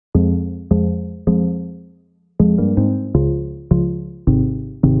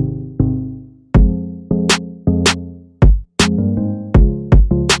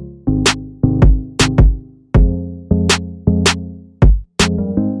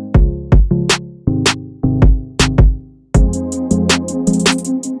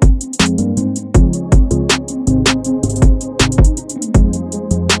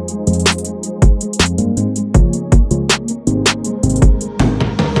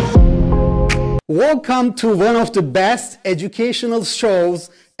Welcome to one of the best educational shows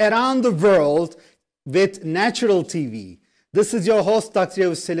around the world with Natural TV. This is your host,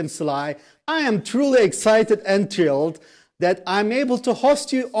 Dr. Selim Salai. I am truly excited and thrilled that I'm able to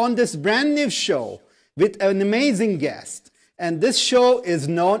host you on this brand new show with an amazing guest. And this show is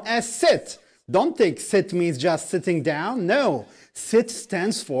known as SIT. Don't think SIT means just sitting down. No, SIT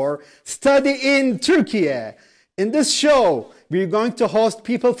stands for Study in Turkiye. In this show, we're going to host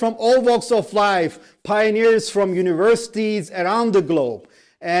people from all walks of life, pioneers from universities around the globe,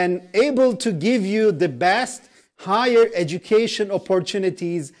 and able to give you the best higher education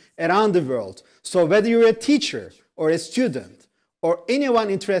opportunities around the world. So whether you're a teacher or a student or anyone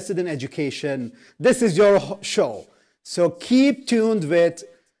interested in education, this is your show. So keep tuned with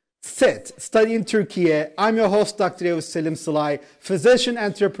SIT, Study in Turkiye. I'm your host, Dr. Selim Salai, physician,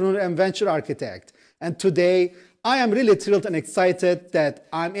 entrepreneur, and venture architect. And today, I am really thrilled and excited that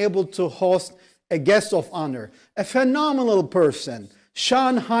I'm able to host a guest of honor, a phenomenal person,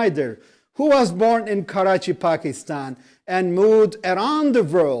 Sean Haider, who was born in Karachi, Pakistan, and moved around the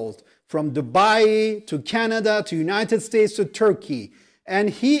world from Dubai to Canada to United States to Turkey.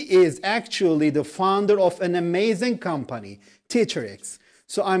 And he is actually the founder of an amazing company, TeacherX.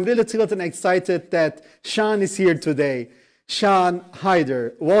 So I'm really thrilled and excited that Sean is here today. Sean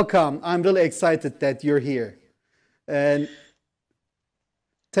Haider, welcome. I'm really excited that you're here. And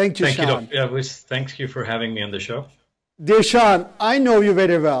thank you, Sean. Thank you for having me on the show. Dear Sean, I know you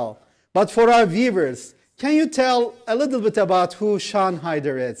very well, but for our viewers, can you tell a little bit about who Sean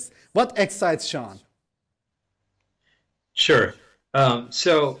Haider is? What excites Sean? Sure.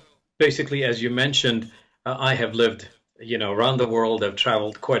 So basically, as you mentioned, I have lived, around the world. I've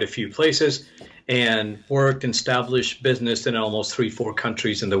traveled quite a few places and worked and established business in almost 3-4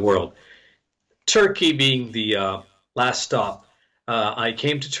 countries in the world. Turkey being the last stop. I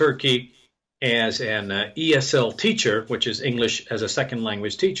came to Turkey as an ESL teacher, which is English as a second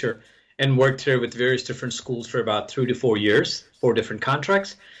language teacher, and worked here with various different schools for about 3 to 4 years, 4 different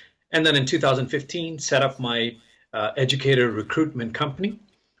contracts. And then in 2015, set up my educator recruitment company,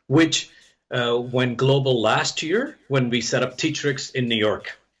 which went global last year when we set up TeacherX in New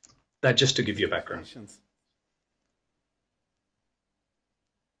York. That just to give you a background.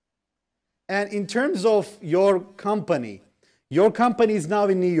 And in terms of your company is now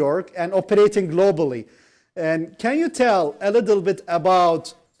in New York and operating globally. And can you tell a little bit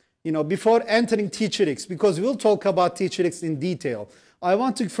about, before entering TeacherX, because we'll talk about TeacherX in detail, I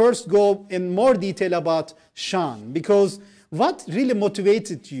want to first go in more detail about Sean, because what really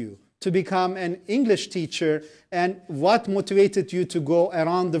motivated you to become an English teacher and what motivated you to go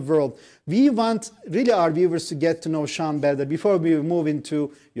around the world? We want really our viewers to get to know Sean better before we move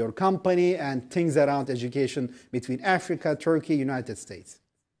into your company and things around education between Africa, Turkey, United States.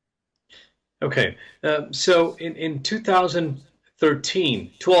 Okay, so in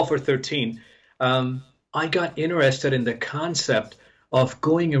 2013, 12 or 13, I got interested in the concept of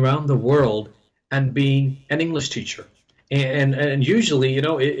going around the world and being an English teacher. And usually,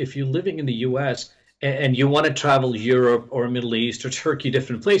 if you're living in the US and you want to travel Europe or Middle East or Turkey,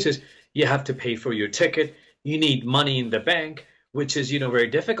 different places, you have to pay for your ticket. You need money in the bank, which is, very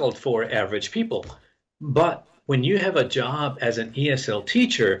difficult for average people. But when you have a job as an ESL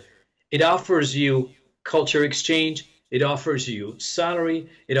teacher, it offers you culture exchange, it offers you salary,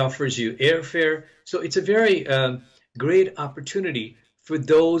 it offers you airfare. So it's a very great opportunity for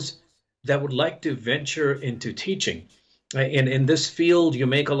those that would like to venture into teaching. In this field, you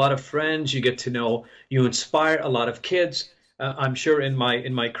make a lot of friends, you get to know, you inspire a lot of kids. I'm sure in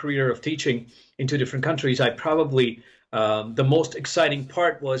my career of teaching in 2 different countries, I probably, the most exciting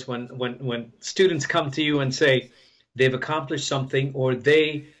part was when students come to you and say they've accomplished something or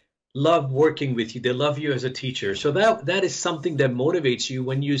they love working with you, they love you as a teacher. So that is something that motivates you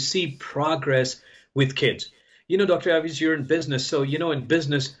when you see progress with kids. Dr. Aviz, you're in business, so in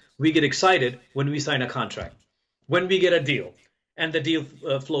business, we get excited when we sign a contract, when we get a deal, and the deal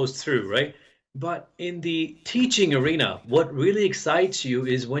flows through, right? But in the teaching arena, what really excites you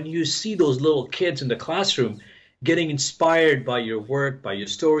is when you see those little kids in the classroom getting inspired by your work, by your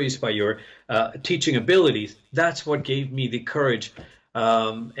stories, by your teaching abilities. That's what gave me the courage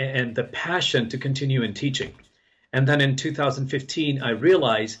and the passion to continue in teaching. And then in 2015, I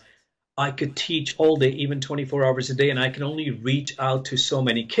realized I could teach all day, even 24 hours a day, and I can only reach out to so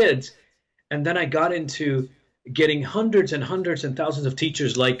many kids. And then I got into getting hundreds and hundreds and thousands of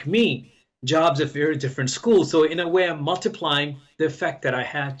teachers like me jobs at very different schools. So in a way, I'm multiplying the effect that I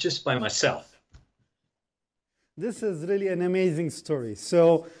had just by myself. This is really an amazing story.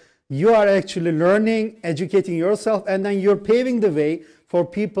 So you are actually learning, educating yourself, and then you're paving the way for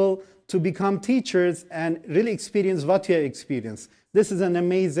people to become teachers and really experience what you have experienced. This is an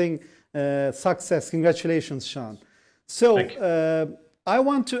amazing success. Congratulations, Sean. So I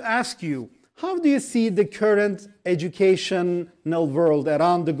want to ask you, how do you see the current educational world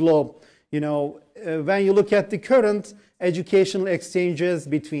around the globe? You know, when you look at the current educational exchanges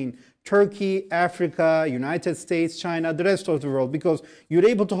between Turkey, Africa, United States, China, the rest of the world, because you're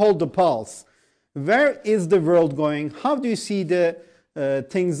able to hold the pulse. Where is the world going? How do you see the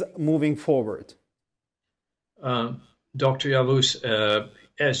things moving forward? Dr. Yavuz,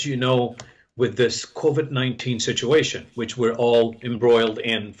 as you know, with this COVID-19 situation, which we're all embroiled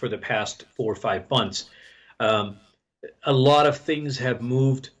in for the past 4 or 5 months, a lot of things have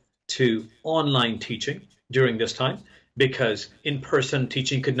moved to online teaching during this time because in-person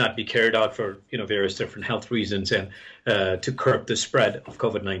teaching could not be carried out for various different health reasons and to curb the spread of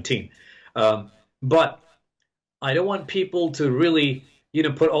COVID-19. But I don't want people to really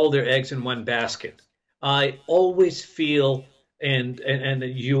put all their eggs in one basket. I always feel, and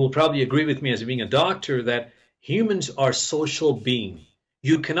you will probably agree with me as being a doctor, that humans are social beings.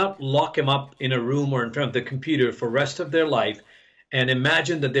 You cannot lock them up in a room or in front of the computer for the rest of their life and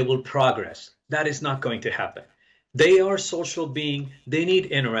imagine that they will progress. That is not going to happen. They are social beings. They need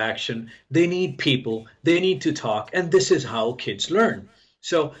interaction. They need people. They need to talk. And this is how kids learn.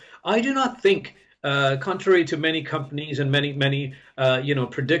 So I do not think, contrary to many companies and many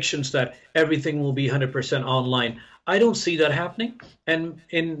predictions that everything will be 100% online, I don't see that happening. And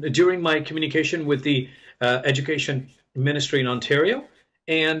during my communication with the Education Ministry in Ontario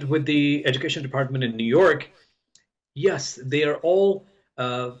and with the Education Department in New York, yes, they are all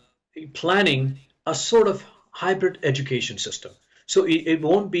planning a sort of hybrid education system. So it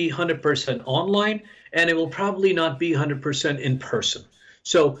won't be 100% online, and it will probably not be 100% in person.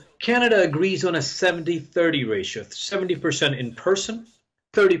 So Canada agrees on a 70-30 ratio, 70% in person,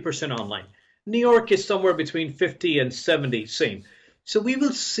 30% online. New York is somewhere between 50 and 70, same. So we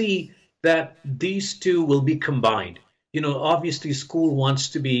will see that these two will be combined. Obviously school wants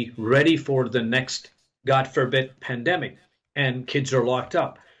to be ready for the next, God forbid, pandemic, and kids are locked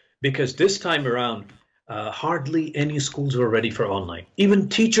up because this time around, hardly any schools were ready for online. Even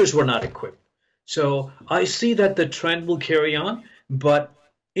teachers were not equipped. So I see that the trend will carry on, but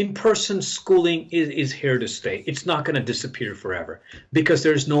in-person schooling is here to stay. It's not going to disappear forever because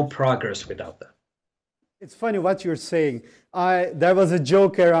there's no progress without that. It's funny what you're saying. There was a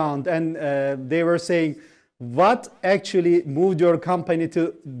joke around, and they were saying, what actually moved your company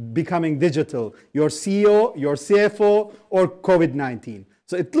to becoming digital? Your CEO, your CFO, or COVID-19?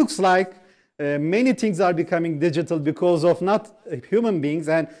 So it looks like many things are becoming digital because of not human beings,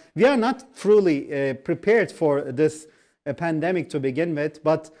 and we are not truly prepared for this pandemic to begin with.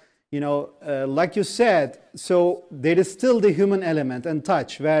 But like you said, so there is still the human element and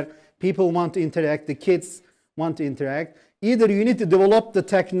touch where people want to interact, the kids want to interact. Either you need to develop the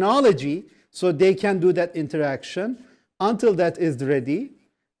technology so they can do that interaction. Until that is ready,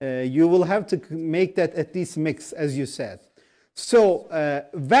 you will have to make that at least mix, as you said. So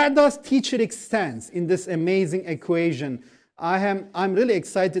where does TeacherX stand in this amazing equation? I'm really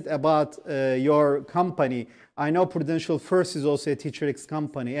excited about your company. I know Prudential First is also a TeacherX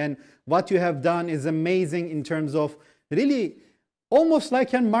company, and what you have done is amazing in terms of really almost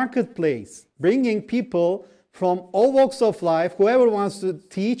like a marketplace, bringing people from all walks of life, whoever wants to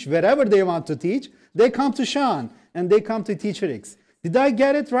teach, wherever they want to teach, they come to Sean and they come to TeacherX. Did I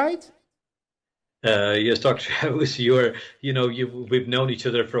get it right? Yes, Dr. House, we've known each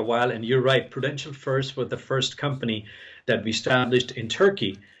other for a while, and you're right. Prudential First was the first company that we established in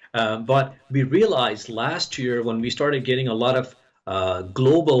Turkey. But we realized last year when we started getting a lot of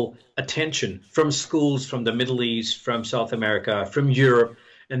global attention from schools from the Middle East, from South America, from Europe,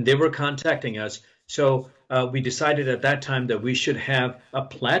 and they were contacting us. So we decided at that time that we should have a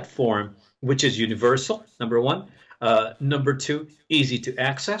platform which is universal, number one. Number two, easy to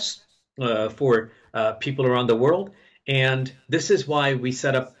access for people around the world. And this is why we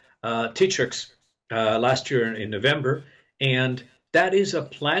set up TeacherX last year in November. And that is a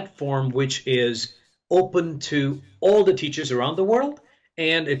platform which is open to all the teachers around the world,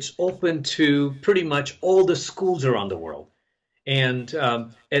 and it's open to pretty much all the schools around the world. And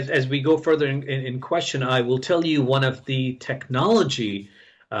as we go further in question, I will tell you one of the technology,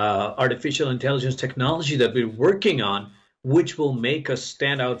 artificial intelligence technology that we're working on, which will make us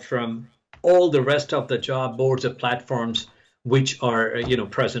stand out from all the rest of the job boards and platforms which are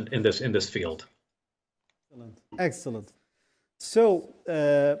present in this field. Excellent. Excellent. So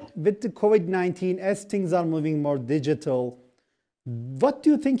with the COVID-19, as things are moving more digital, what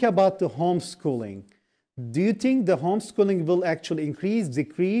do you think about the homeschooling? Do you think the homeschooling will actually increase,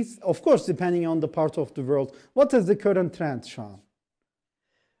 decrease? Of course, depending on the part of the world. What is the current trend, Sean?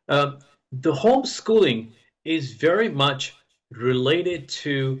 Um, the homeschooling is very much related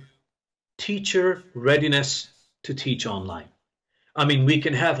to teacher readiness to teach online. I mean, we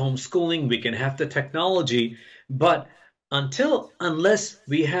can have homeschooling, we can have the technology, but unless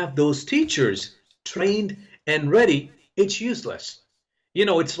we have those teachers trained and ready, it's useless. You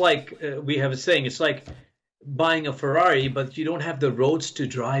know, it's like we have a saying, it's like buying a Ferrari, but you don't have the roads to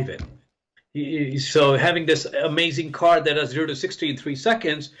drive it. So having this amazing car that does 0 to 60 in 3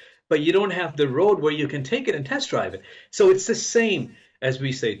 seconds, but you don't have the road where you can take it and test drive it. So it's the same as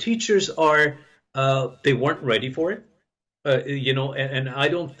we say. Teachers are they weren't ready for it, you know, and I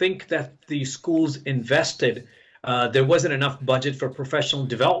don't think that the schools invested. There wasn't enough budget for professional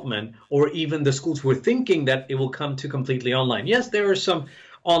development, or even the schools were thinking that it will come to completely online. Yes, there are some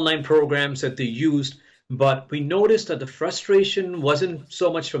online programs that they used, but we noticed that the frustration wasn't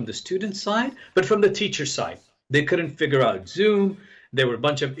so much from the student side, but from the teacher side. They couldn't figure out Zoom. There were a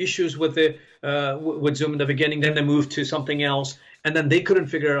bunch of issues with it, with Zoom in the beginning. Then they moved to something else, and then they couldn't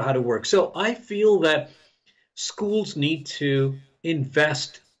figure out how to work. So I feel that schools need to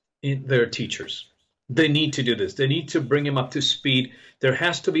invest in their teachers. They need to do this. They need to bring them up to speed. There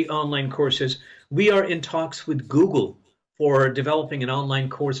has to be online courses. We are in talks with Google for developing an online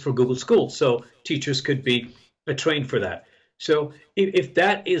course for Google Schools, so teachers could be trained for that. So if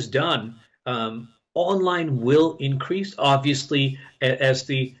that is done, online will increase. Obviously, as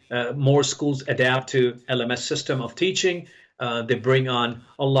the more schools adapt to LMS system of teaching, they bring on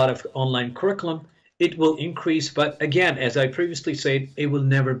a lot of online curriculum. It will increase, but again, as I previously said, it will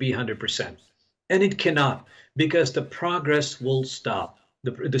never be 100%. And it cannot, because the progress will stop.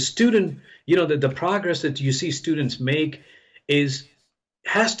 The student, you know, the progress that you see students make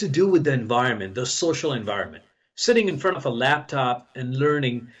has to do with the environment, the social environment. Sitting in front of a laptop and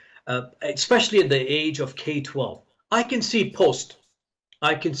learning, especially at the age of K-12, I can see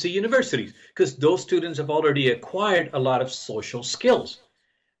I can see universities, because those students have already acquired a lot of social skills.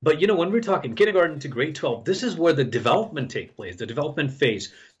 But you know, when we're talking kindergarten to grade 12, this is where the development takes place, the development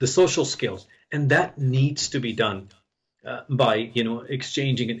phase, the social skills, and that needs to be done by, you know,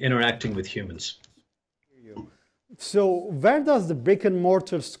 exchanging and interacting with humans. So where does the brick and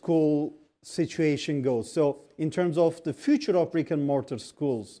mortar school situation go? So in terms of the future of brick and mortar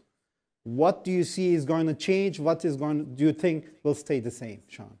schools, what do you see is going to change? Do you think will stay the same,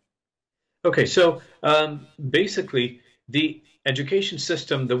 Sean? Okay, so basically the education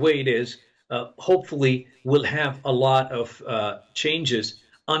system, the way it is, hopefully will have a lot of changes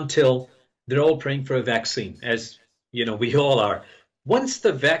until they're all praying for a vaccine, as you know, we all are. Once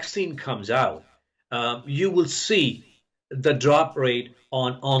the vaccine comes out, you will see the drop rate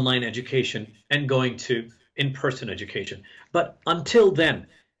on online education and going to in-person education. But until then,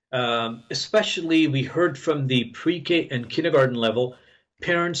 especially we heard from the pre-K and kindergarten level,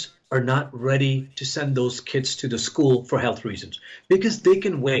 parents are not ready to send those kids to the school for health reasons, because they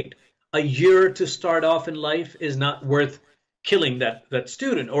can wait. A year to start off in life is not worth killing that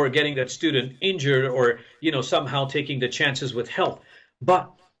student or getting that student injured, or, you know, somehow taking the chances with health.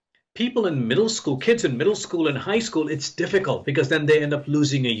 But people in middle school, kids in middle school and high school, it's difficult, because then they end up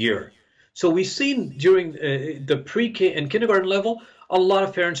losing a year. So we've seen during the pre-K and kindergarten level, a lot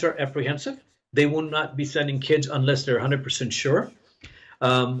of parents are apprehensive. They will not be sending kids unless they're 100% sure.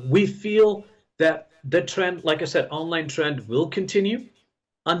 We feel that the trend, like I said, online trend will continue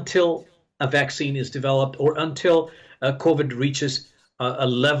until a vaccine is developed, or until COVID reaches a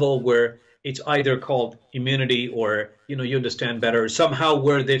level where it's either called immunity, or, you know, you understand better, somehow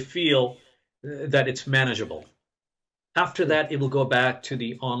where they feel that it's manageable. After that, it will go back to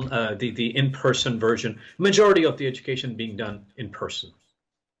the in-person version. Majority of the education being done in person.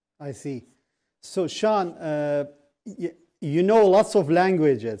 I see. So Sean, you know lots of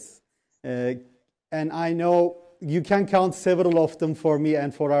languages, and I know you can count several of them for me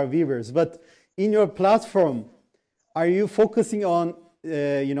and for our viewers. But in your platform, are you focusing on,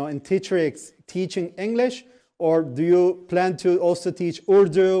 you know, in teaching English, or do you plan to also teach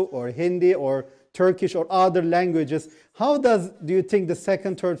Urdu or Hindi or Turkish or other languages? How do you think the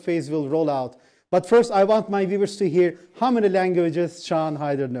second, third phase will roll out? But first, I want my viewers to hear how many languages Sean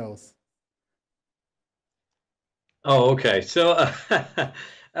Haider knows. Oh, okay. So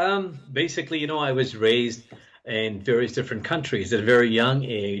basically, you know, I was raised in various different countries. At a very young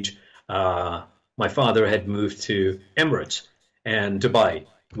age, my father had moved to Emirates and Dubai,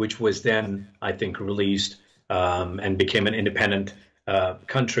 which was then, I think, released and became an independent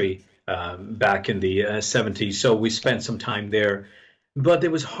country back in the 70s. So we spent some time there. but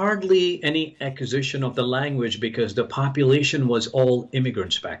there was hardly any acquisition of the language because the population was all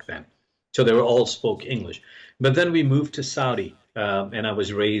immigrants back then. So they were all spoke English. But then we moved to Saudi, and I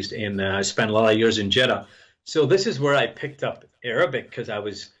was raised in, I spent a lot of years in Jeddah. So this is where I picked up Arabic because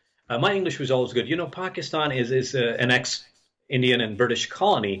my English was always good. You know, Pakistan is an ex-Indian and British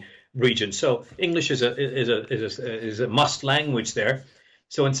colony region, so English is a must language there.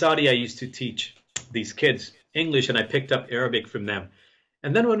 So in Saudi, I used to teach these kids English, and I picked up Arabic from them.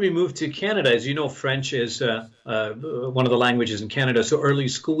 And then when we moved to Canada, as you know, French is one of the languages in Canada. So early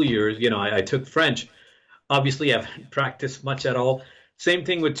school years, you know, I took French. Obviously, I haven't practiced much at all. Same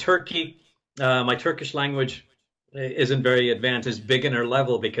thing with Turkey. My Turkish language isn't very advanced. It's beginner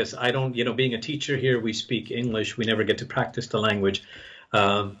level because I don't, you know, being a teacher here, we speak English. We never get to practice the language.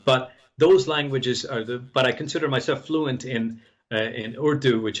 But those languages are but I consider myself fluent in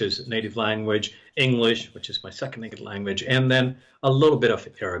Urdu, which is native language, English, which is my second native language, and then a little bit of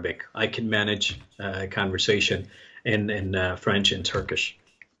Arabic. I can manage conversation in French and Turkish.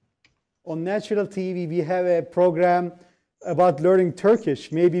 On Natural TV, we have a program about learning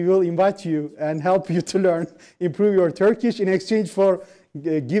Turkish. Maybe we'll invite you and help you to improve your Turkish in exchange for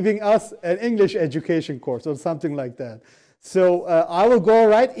giving us an English education course or something like that. So I will go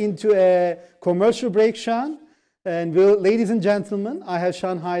right into a commercial break, Sean. And ladies and gentlemen, I have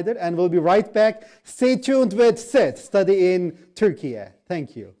Sean Haider, and we'll be right back. Stay tuned with SET, Study in Turkiye.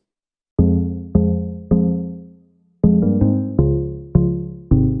 Thank you.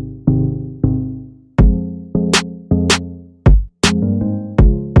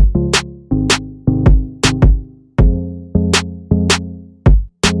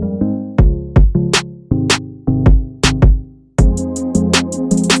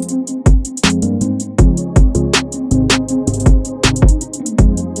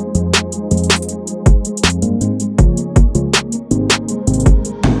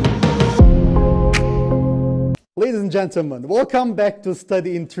 Ladies and gentlemen, welcome back to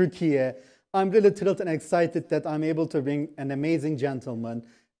Study in Turkiye. I'm really thrilled and excited that I'm able to bring an amazing gentleman,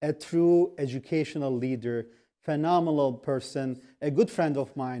 a true educational leader, phenomenal person, a good friend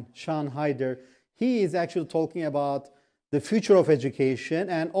of mine, Sean Haider. He is actually talking about the future of education,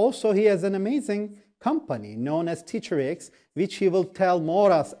 and also he has an amazing company known as TeacherX, which he will tell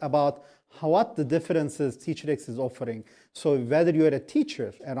more us about what the differences TeacherX is offering. So whether you're a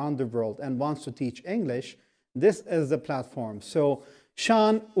teacher around the world and wants to teach English, this is the platform. So,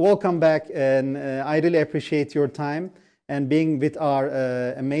 Sean, welcome back, and I really appreciate your time and being with our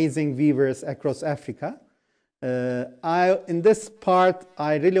amazing viewers across Africa. In this part,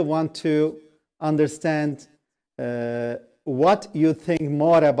 I really want to understand what you think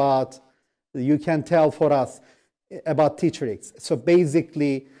more about, you can tell for us about TeacherX. So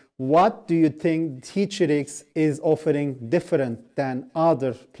basically, what do you think TeacherX is offering different than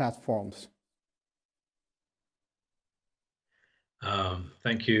other platforms?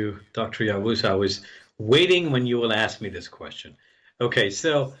 Thank you, Dr. Yavuz. I was waiting when you will ask me this question. Okay,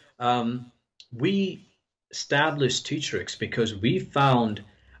 so we established TeacherX because we found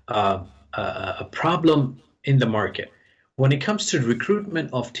a problem in the market. When it comes to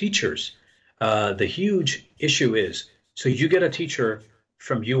recruitment of teachers, the huge issue is, so you get a teacher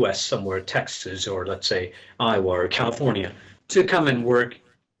from US somewhere, Texas, or let's say Iowa or California, to come and work.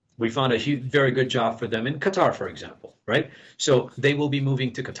 We found a very good job for them in Qatar, for example, right? So they will be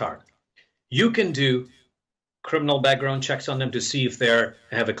moving to Qatar. You can do criminal background checks on them to see if they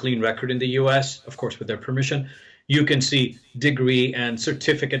have a clean record in the US, of course, with their permission. You can see degree and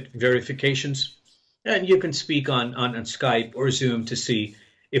certificate verifications, and you can speak on Skype or Zoom to see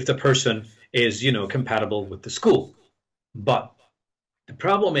if the person is, you know, compatible with the school. But the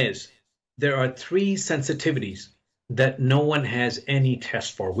problem is there are 3 sensitivities that no one has any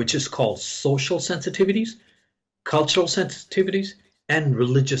test for, which is called social sensitivities, cultural sensitivities, and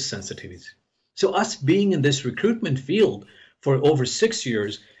religious sensitivities. So us being in this recruitment field for over 6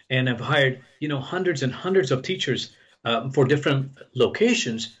 years and have hired, you know, hundreds and hundreds of teachers for different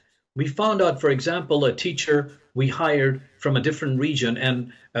locations, we found out, for example, a teacher we hired from a different region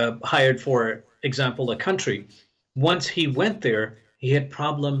and hired, for example, a country. Once he went there, he had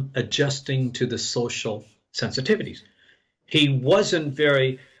problem adjusting to the social sensitivities. He wasn't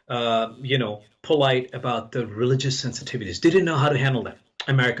very, you know, polite about the religious sensitivities. Didn't know how to handle that.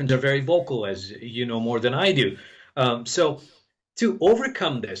 Americans are very vocal, as you know more than I do. So to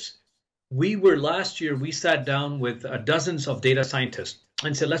overcome this, last year, we sat down with dozens of data scientists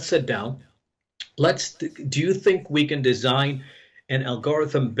and said, let's sit down. Do you think we can design an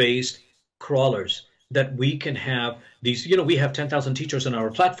algorithm-based crawlers that we can have these, you know, we have 10,000 teachers on our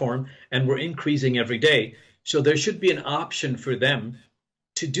platform and we're increasing every day. So there should be an option for them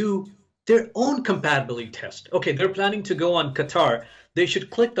to do their own compatibility test. Okay, they're planning to go on Qatar. They should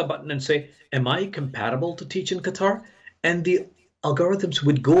click the button and say, am I compatible to teach in Qatar? And the algorithms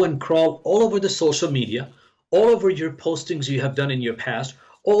would go and crawl all over the social media, all over your postings you have done in your past,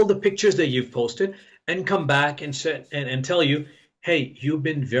 all the pictures that you've posted, and come back and tell you, hey, you've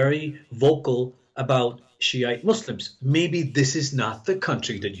been very vocal about Shiite Muslims. Maybe this is not the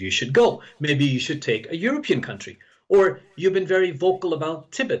country that you should go. Maybe you should take a European country. Or you've been very vocal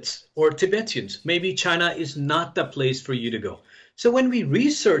about Tibets or Tibetans. Maybe China is not the place for you to go. So when we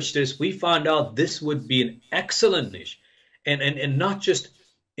researched this, we found out this would be an excellent niche. And not just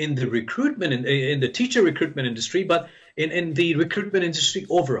in the recruitment, in the teacher recruitment industry, but in the recruitment industry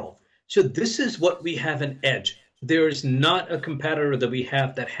overall. So this is what we have an edge. There is not a competitor that we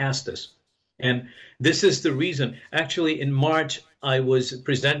have that has this. And this is the reason. Actually, in March, I was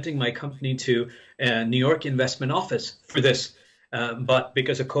presenting my company to a New York investment office for this. But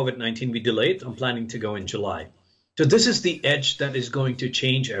because of COVID-19, we delayed. I'm planning to go in July. So this is the edge that is going to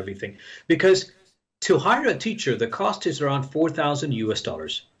change everything. Because to hire a teacher, the cost is around 4,000 US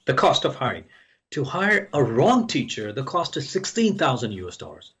dollars, the cost of hiring. To hire a wrong teacher, the cost is 16,000 US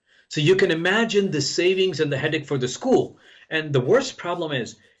dollars. So you can imagine the savings and the headache for the school. And the worst problem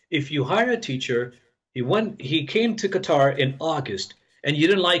is, if you hire a teacher, he came to Qatar in August and you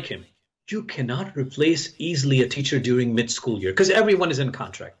didn't like him, you cannot replace easily a teacher during mid-school year because everyone is in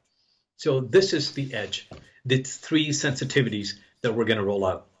contract. So this is the edge, the three sensitivities that we're going to roll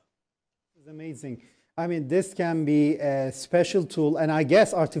out. It's amazing. I mean, this can be a special tool, and I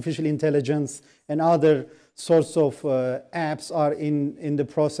guess artificial intelligence and other sorts of apps are in the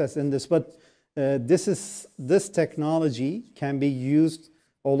process in this. But this technology can be used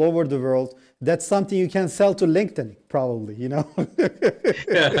all over the world. That's something you can sell to LinkedIn, probably, you know.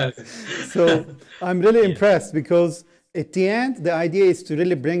 So I'm really impressed because at the end, the idea is to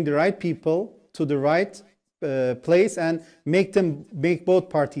really bring the right people to the right place and make both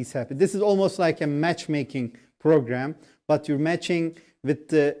parties happy. This is almost like a matchmaking program, but you're matching with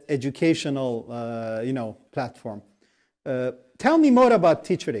the educational, platform. Tell me more about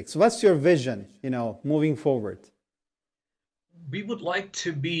TeacherX. What's your vision, moving forward? We would like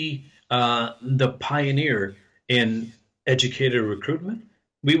to be the pioneer in educator recruitment.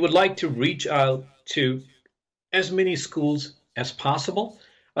 We would like to reach out to as many schools as possible.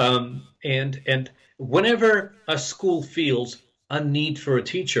 And whenever a school feels a need for a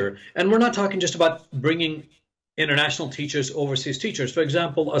teacher, and we're not talking just about bringing international teachers, overseas teachers. For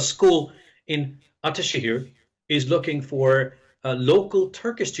example, a school in Ataşehir is looking for local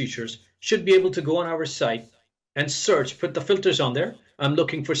Turkish teachers, should be able to go on our site and search, put the filters on there. I'm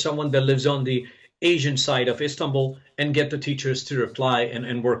looking for someone that lives on the Asian side of Istanbul and get the teachers to reply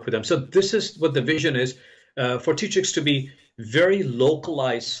and work with them. So this is what the vision is, for TeacherX to be very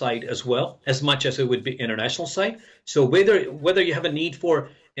localized site as well, as much as it would be international site. So whether you have a need for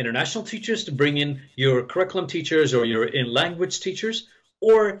international teachers to bring in your curriculum teachers or your in-language teachers,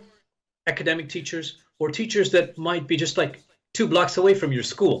 or academic teachers, or teachers that might be just like 2 blocks away from your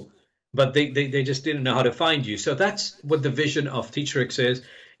school, but they just didn't know how to find you. So that's what the vision of TeacherX is.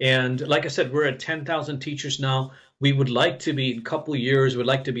 And like I said, we're at 10,000 teachers now. We would like to be, in a couple of years, we'd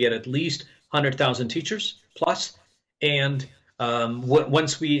like to be at least 100,000 teachers plus. And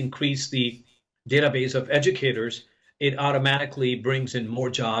once we increase the database of educators, it automatically brings in more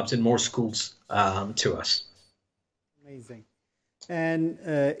jobs and more schools to us. Amazing. And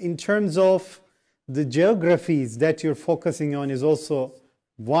in terms of the geographies that you're focusing on is also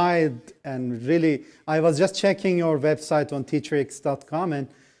wide and really, I was just checking your website on teacherx.com and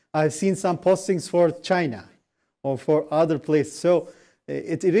I've seen some postings for China or for other places. So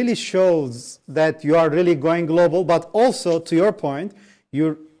it really shows that you are really going global, but also to your point,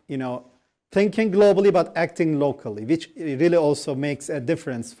 you're thinking globally but acting locally, which really also makes a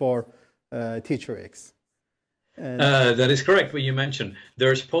difference for TeacherX. That is correct. What you mentioned,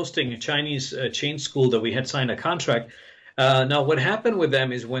 there's posting a Chinese chain school that we had signed a contract. Now, what happened with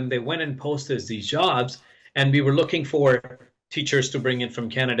them is when they went and posted these jobs, and we were looking for teachers to bring in from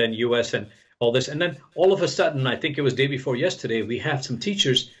Canada and US and all this, and then all of a sudden, I think it was day before yesterday, we have some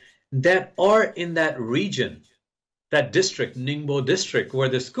teachers that are in that region, that district, Ningbo district, where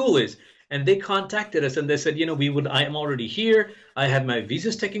the school is, and they contacted us and they said, I am already here. I have my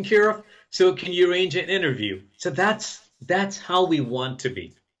visas taken care of. So can you arrange an interview? So that's how we want to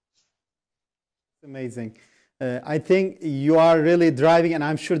be. Amazing. I think you are really driving, and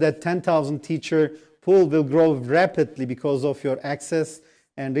I'm sure that 10,000 teacher pool will grow rapidly because of your access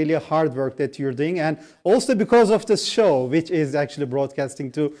and really hard work that you're doing. And also because of this show, which is actually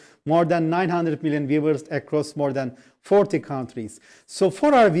broadcasting to more than 900 million viewers across more than 40 countries. So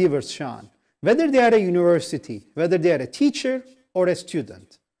for our viewers, Sean, whether they are a university, whether they are a teacher or a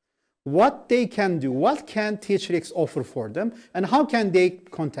student, what they can do, what can TeacherX offer for them, and how can they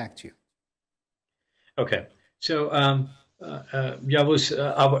contact you? Okay, so Yavuz,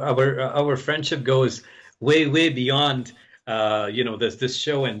 our friendship goes way beyond this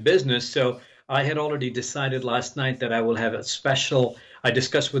show and business. So I had already decided last night that I will have a special. I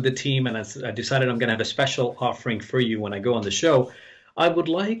discussed with the team, and I decided I'm going to have a special offering for you when I go on the show. I would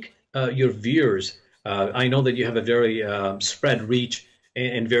like your viewers. I know that you have a very spread reach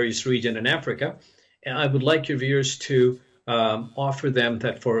in various regions in Africa, and I would like your viewers to offer them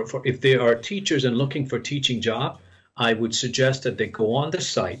that for if they are teachers and looking for teaching job, I would suggest that they go on the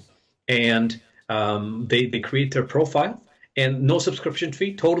site and they create their profile, and no subscription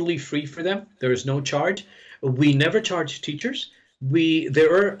fee, totally free for them. There is no charge. We never charge teachers.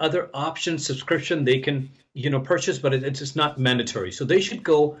 There are other options, subscription they can purchase, but it's just not mandatory. So they should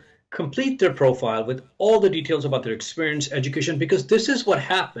go complete their profile with all the details about their experience, education, because this is what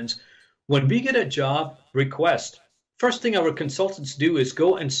happens when we get a job request. First thing our consultants do is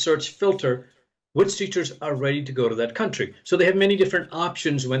go and search, filter which teachers are ready to go to that country. So they have many different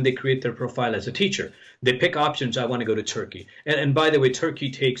options when they create their profile as a teacher. They pick options, I want to go to Turkey. And by the way, Turkey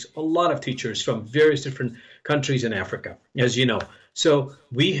takes a lot of teachers from various different countries in Africa, as you know. So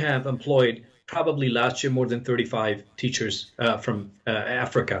we have employed probably last year more than 35 teachers from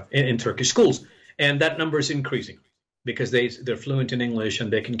Africa in Turkish schools. And that number is increasing because they're fluent in English and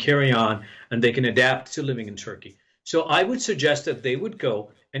they can carry on and they can adapt to living in Turkey. So I would suggest that they would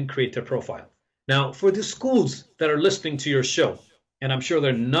go and create their profile. Now, for the schools that are listening to your show, and I'm sure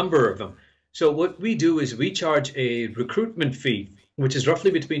there are a number of them, so what we do is we charge a recruitment fee, which is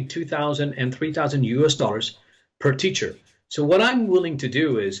roughly between $2,000 and $3,000 US per teacher. So what I'm willing to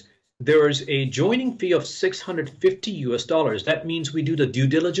do is there is a joining fee of $650 US. That means we do the due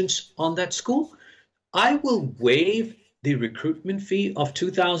diligence on that school. I will waive the recruitment fee of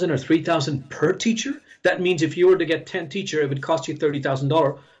 $2,000 or $3,000 per teacher. That means if you were to get 10 teachers, it would cost you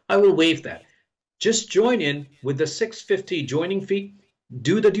 $30,000. I will waive that. Just join in with the $650 joining fee,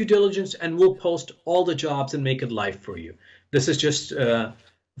 do the due diligence, and we'll post all the jobs and make it live for you. This is just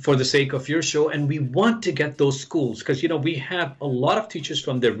for the sake of your show, and we want to get those schools because we have a lot of teachers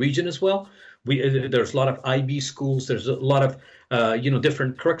from the region as well. There's a lot of IB schools. There's a lot of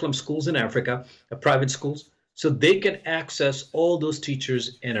different curriculum schools in Africa, private schools, so they can access all those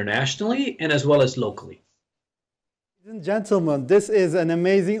teachers internationally and as well as locally. Ladies and gentlemen, this is an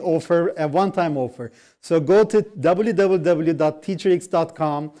amazing offer, a one-time offer. So go to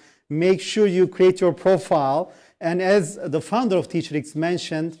www.teacherx.com, make sure you create your profile. And as the founder of TeacherX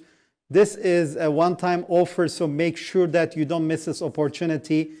mentioned, this is a one-time offer, so make sure that you don't miss this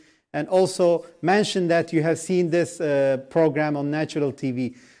opportunity. And also mention that you have seen this program on Natural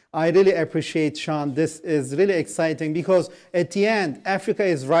TV. I really appreciate, Sean. This is really exciting because at the end, Africa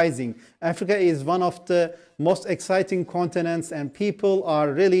is rising. Africa is one of the most exciting continents, and people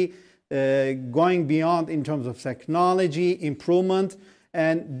are really going beyond in terms of technology, improvement.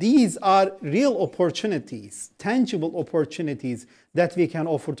 And these are real opportunities, tangible opportunities that we can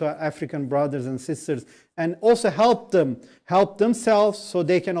offer to our African brothers and sisters, and also help themselves so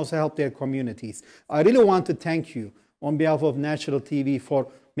they can also help their communities. I really want to thank you on behalf of Natural TV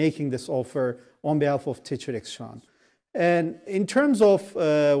for making this offer on behalf of TeacherX, Sean. And in terms of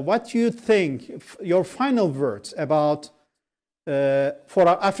what you think, your final words about for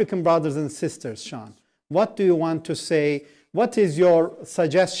our African brothers and sisters, Sean, what do you want to say? What is your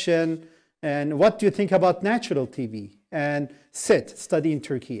suggestion, and what do you think about Natural TV and study in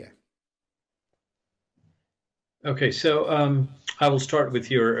Turkiye? Okay, so I will start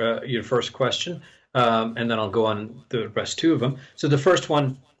with your first question, and then I'll go on the rest two of them. So the first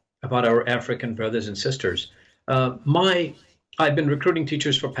one about our African brothers and sisters. I've been recruiting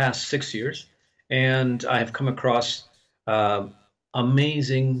teachers for past 6 years, and I have come across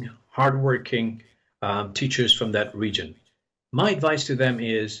amazing, hardworking teachers from that region. My advice to them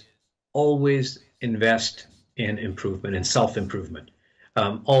is always invest in improvement and self-improvement.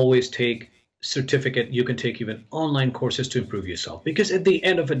 Always take certificate. You can take even online courses to improve yourself. Because at the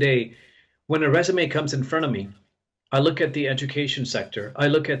end of the day, when a resume comes in front of me, I look at the education sector, I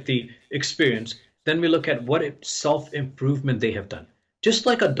look at the experience, then we look at what self-improvement they have done. Just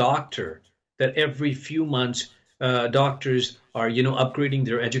like a doctor, that every few months, doctors are, upgrading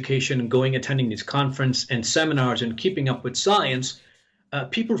their education and attending these conferences and seminars and keeping up with science.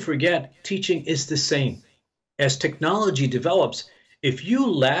 People forget teaching is the same. As technology develops, If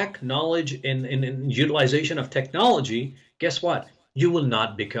you lack knowledge in utilization of technology, guess what? You will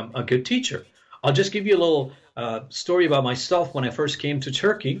not become a good teacher. I'll just give you a little story about myself. When I first came to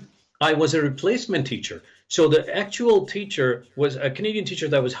Turkey, I was a replacement teacher. So the actual teacher was a Canadian teacher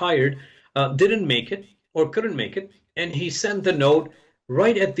that was hired, didn't make it or couldn't make it, and he sent the note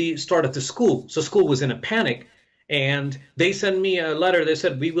right at the start of the school. So school was in a panic, and they sent me a letter. They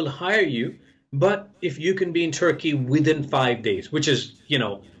said, we will hire you, but if you can be in Turkey within 5 days, which is,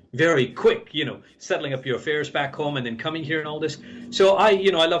 very quick, settling up your affairs back home and then coming here and all this. So I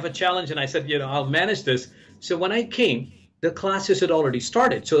love a challenge, and I said, I'll manage this. So when I came, the classes had already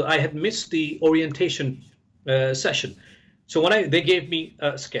started. So I had missed the orientation session. So when they gave me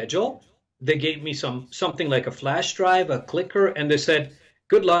a schedule, they gave me something like a flash drive, a clicker, and they said,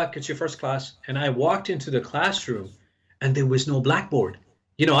 good luck, it's your first class. And I walked into the classroom and there was no blackboard.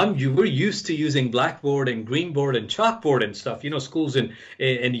 We're used to using blackboard and green board and chalkboard and stuff. Schools in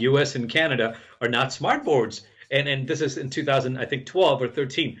US and Canada are not smart boards. And this is in 2000, I think 12 or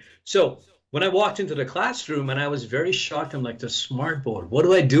 13. So when I walked into the classroom, and I was very shocked, I'm like, the smart board, what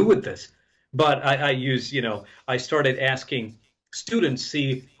do I do with this? But I started asking students,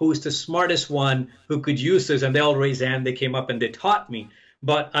 see who is the smartest one who could use this, and they all raised hand, they came up and they taught me.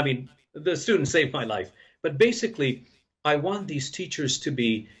 But I mean, the students saved my life. But basically, I want these teachers to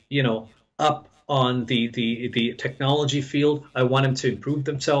be, up on the technology field. I want them to improve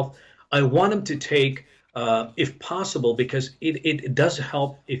themselves. I want them to take, if possible, because it does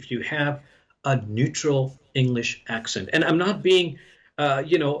help if you have a neutral English accent. And I'm not being,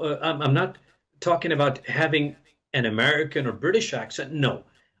 I'm not talking about having an American or British accent. No,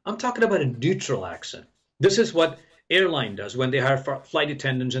 I'm talking about a neutral accent. This is what airline does when they hire flight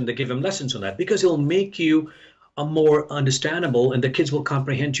attendants, and they give them lessons on that, because it'll make you more understandable and the kids will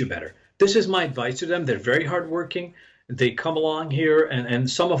comprehend you better. This is my advice to them. They're very hardworking. They come along here, and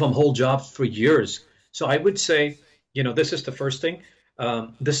some of them hold jobs for years. So I would say, this is the first thing.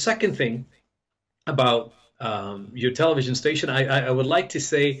 The second thing about your television station, I would like to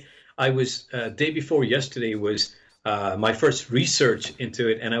say I was, day before yesterday was my first research into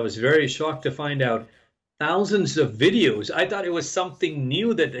it, and I was very shocked to find out thousands of videos. I thought it was something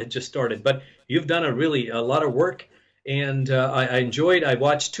new that had just started, but you've done a lot of work, and I enjoyed. I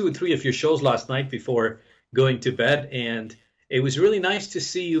watched 2 or 3 of your shows last night before going to bed, and it was really nice to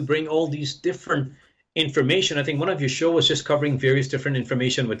see you bring all these different information. I think one of your shows was just covering various different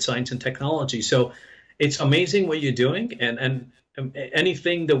information with science and technology. So it's amazing what you're doing, and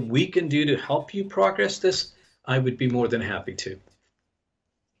anything that we can do to help you progress this, I would be more than happy to.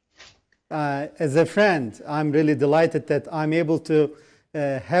 As a friend, I'm really delighted that I'm able to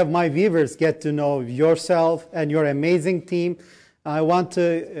have my viewers get to know yourself and your amazing team. I want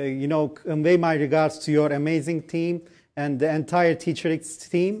to, convey my regards to your amazing team and the entire TeacherX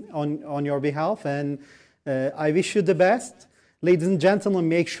team on your behalf. And I wish you the best. Ladies and gentlemen,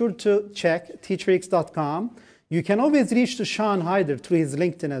 make sure to check teacherx.com. You can always reach to Sean Hyder through his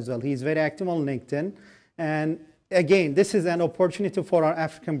LinkedIn as well. He's very active on LinkedIn. And again, this is an opportunity for our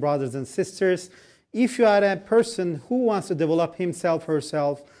African brothers and sisters. If you are a person who wants to develop himself,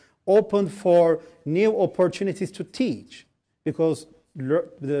 herself, open for new opportunities to teach, because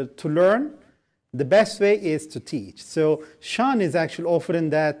to learn, the best way is to teach. So Sean is actually offering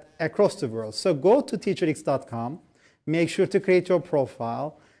that across the world. So go to teacherx.com, make sure to create your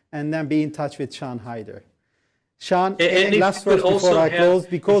profile, and then be in touch with Sean Hyder. Sean, last word before I close,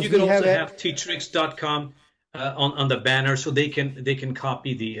 because we have teacherx.com on the banner, so they can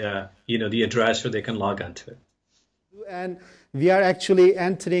copy the the address, or they can log on to it. And we are actually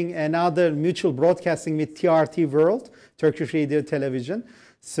entering another mutual broadcasting with TRT World, Turkish Radio Television.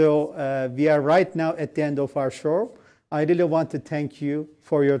 So we are right now at the end of our show. I really want to thank you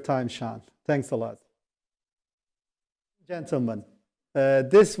for your time, Sean. Thanks a lot. Gentlemen,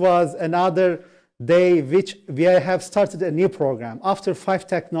 this was another day which we have started a new program. After 5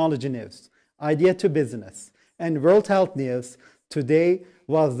 technology news, idea to business, and World Health News, today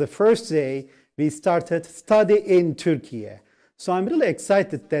was the first day we started Study in Turkiye. So I'm really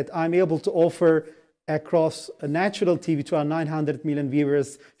excited that I'm able to offer across natural TV to our 900 million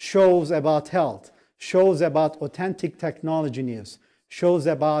viewers shows about health, shows about authentic technology news, shows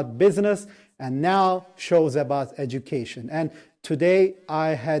about business, and now shows about education. And today I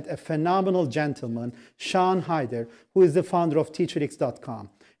had a phenomenal gentleman, Sean Hyder, who is the founder of teacherx.com.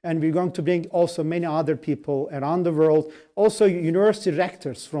 And we're going to bring also many other people around the world, also university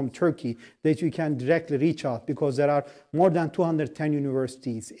rectors from Turkey that you can directly reach out, because there are more than 210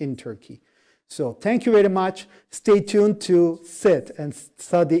 universities in Turkey. So thank you very much. Stay tuned to sit and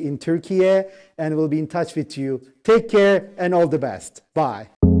study in Turkiye, and we'll be in touch with you. Take care and all the best.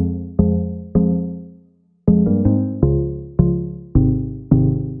 Bye.